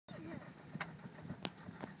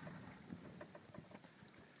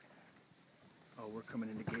we're coming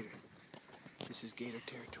into Gator. This is Gator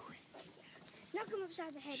territory. Knock him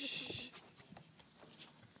upside the head with something.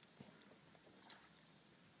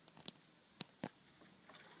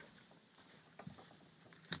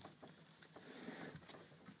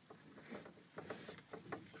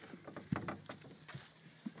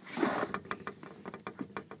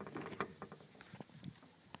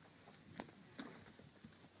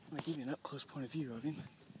 I'm going to give you an up-close point of view of him.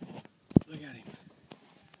 Look at him.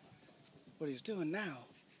 What he's doing now,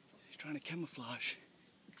 he's trying to camouflage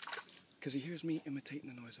because he hears me imitating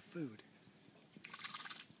the noise of food.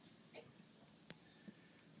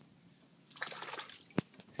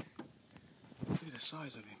 Look at the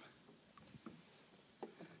size of him.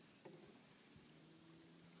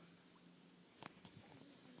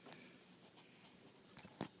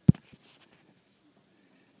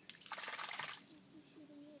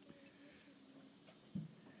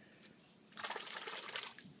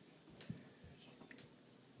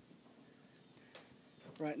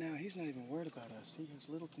 Right now, he's not even worried about us. He has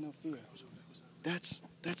little to no fear.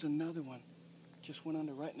 That's another one. Just went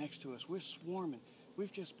under right next to us. We're swarming.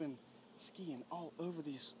 We've just been skiing all over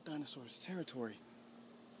these dinosaurs' territory.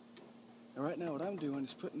 And right now what I'm doing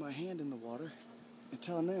is putting my hand in the water and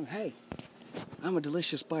telling them, hey, I'm a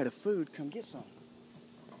delicious bite of food. Come get some.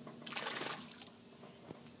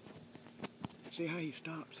 See how he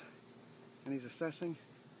stops? And he's assessing.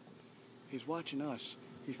 He's watching us.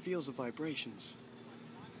 He feels the vibrations.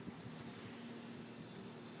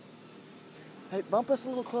 Hey, bump us a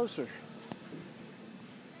little closer.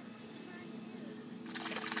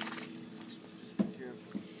 Just be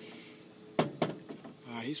careful.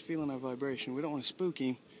 He's feeling our vibration. We don't want to spook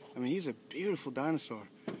him. I mean, he's a beautiful dinosaur.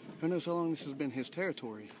 Who knows how long this has been his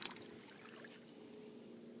territory.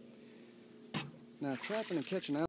 Now, trapping and catching out.